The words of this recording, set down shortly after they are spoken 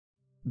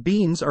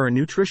Beans are a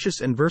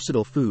nutritious and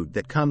versatile food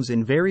that comes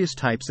in various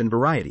types and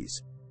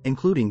varieties,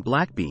 including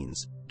black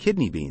beans,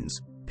 kidney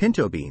beans,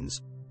 pinto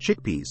beans,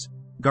 chickpeas,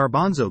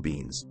 garbanzo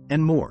beans,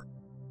 and more.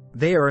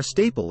 They are a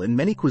staple in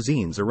many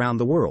cuisines around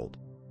the world.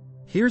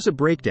 Here's a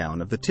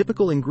breakdown of the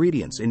typical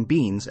ingredients in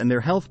beans and their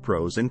health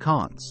pros and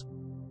cons.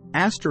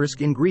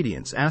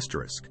 Ingredients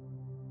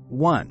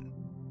 1.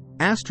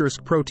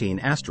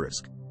 Protein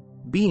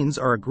Beans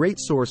are a great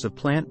source of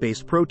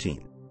plant-based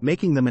protein,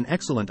 making them an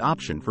excellent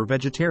option for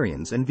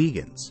vegetarians and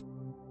vegans.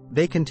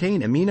 They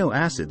contain amino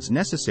acids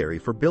necessary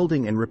for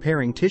building and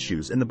repairing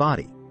tissues in the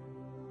body.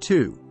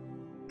 2.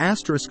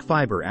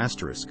 Fiber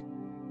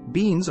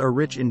Beans are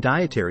rich in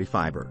dietary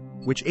fiber,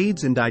 which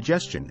aids in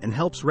digestion and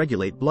helps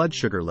regulate blood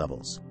sugar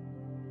levels.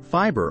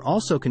 Fiber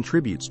also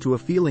contributes to a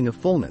feeling of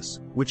fullness,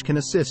 which can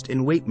assist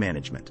in weight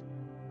management.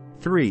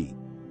 3.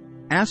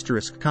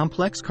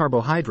 Complex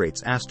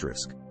carbohydrates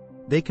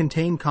They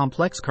contain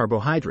complex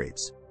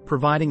carbohydrates,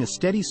 providing a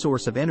steady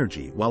source of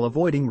energy while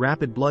avoiding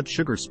rapid blood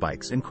sugar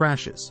spikes and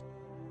crashes.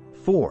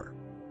 4.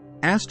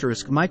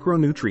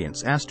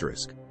 Micronutrients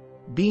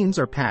Beans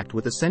are packed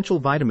with essential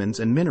vitamins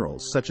and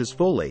minerals such as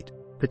folate,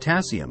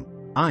 potassium,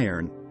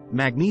 iron,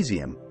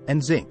 magnesium,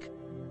 and zinc.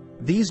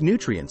 These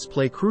nutrients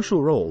play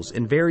crucial roles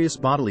in various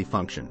bodily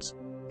functions,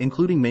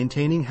 including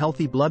maintaining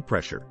healthy blood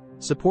pressure,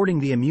 supporting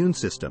the immune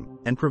system,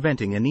 and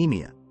preventing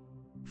anemia.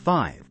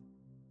 5.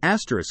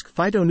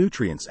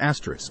 Phytonutrients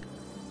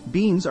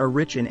Beans are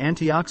rich in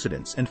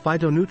antioxidants and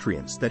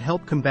phytonutrients that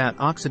help combat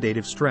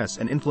oxidative stress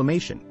and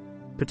inflammation,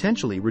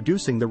 potentially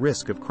reducing the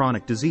risk of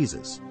chronic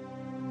diseases.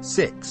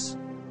 6.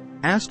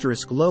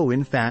 Low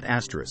in fat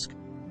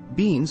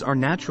Beans are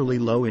naturally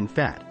low in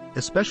fat,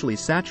 especially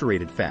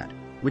saturated fat,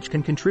 which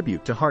can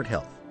contribute to heart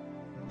health.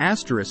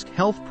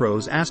 Health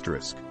pros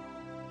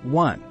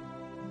 1.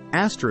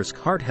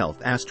 Heart health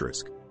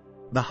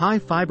The high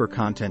fiber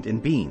content in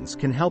beans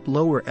can help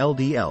lower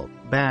LDL,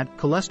 bad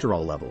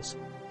cholesterol levels,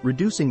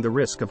 reducing the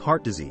risk of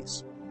heart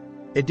disease.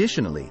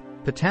 Additionally,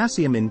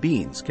 potassium in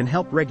beans can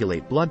help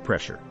regulate blood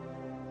pressure.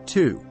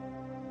 2.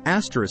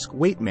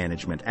 Weight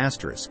management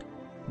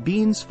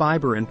Beans'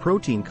 fiber and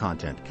protein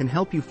content can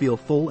help you feel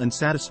full and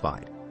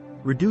satisfied,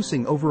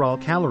 reducing overall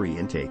calorie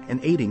intake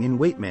and aiding in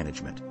weight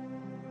management.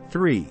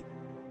 3.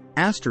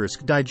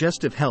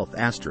 Digestive health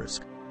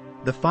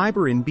The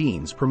fiber in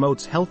beans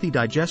promotes healthy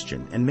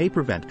digestion and may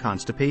prevent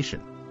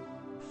constipation.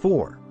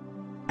 4.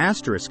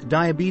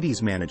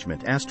 Diabetes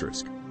management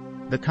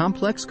The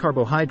complex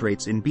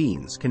carbohydrates in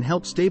beans can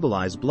help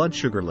stabilize blood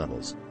sugar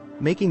levels,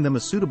 making them a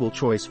suitable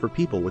choice for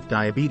people with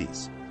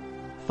diabetes.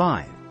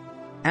 5.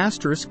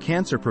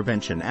 Cancer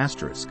prevention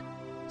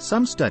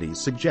Some studies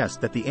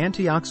suggest that the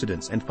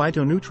antioxidants and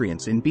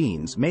phytonutrients in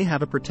beans may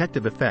have a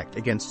protective effect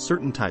against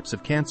certain types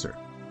of cancer.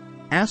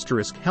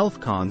 Health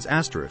cons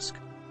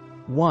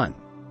 1.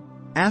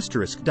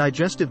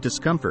 Digestive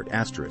discomfort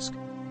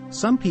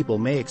Some people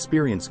may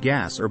experience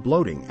gas or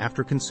bloating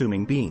after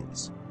consuming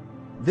beans.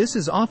 This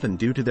is often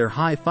due to their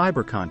high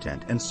fiber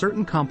content and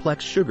certain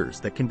complex sugars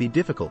that can be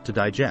difficult to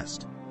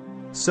digest.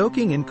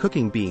 Soaking and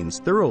cooking beans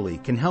thoroughly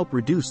can help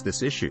reduce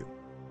this issue.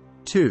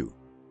 2.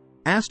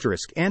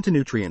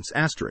 Antinutrients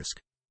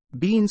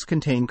Beans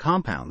contain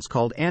compounds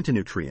called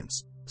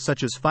antinutrients,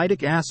 such as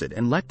phytic acid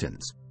and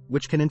lectins,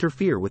 which can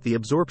interfere with the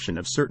absorption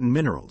of certain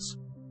minerals.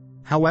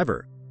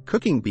 However,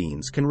 cooking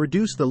beans can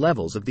reduce the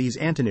levels of these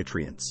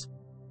antinutrients.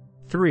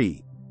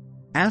 3.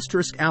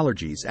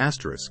 Allergies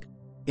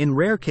In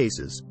rare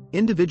cases,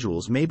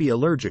 individuals may be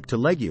allergic to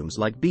legumes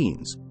like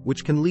beans,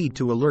 which can lead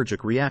to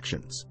allergic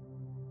reactions.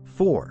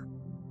 4.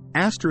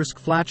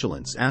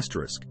 Flatulence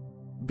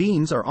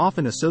Beans are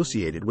often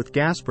associated with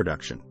gas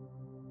production.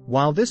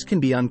 While this can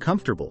be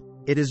uncomfortable,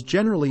 it is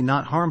generally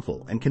not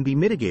harmful and can be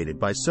mitigated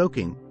by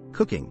soaking,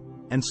 cooking,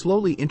 and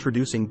slowly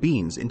introducing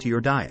beans into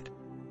your diet.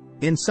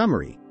 In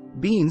summary,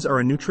 beans are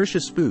a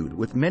nutritious food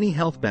with many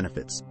health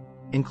benefits,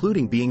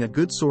 including being a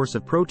good source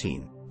of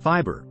protein,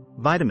 fiber,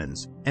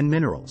 vitamins, and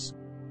minerals.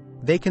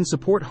 They can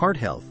support heart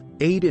health,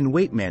 aid in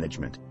weight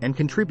management, and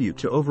contribute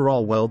to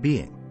overall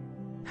well-being.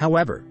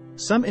 However,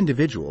 some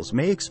individuals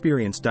may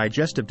experience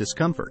digestive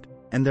discomfort,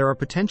 and there are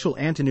potential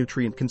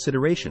antinutrient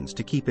considerations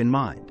to keep in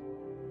mind.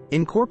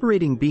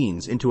 Incorporating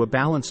beans into a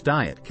balanced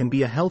diet can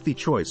be a healthy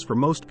choice for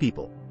most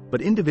people,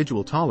 but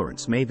individual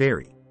tolerance may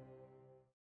vary.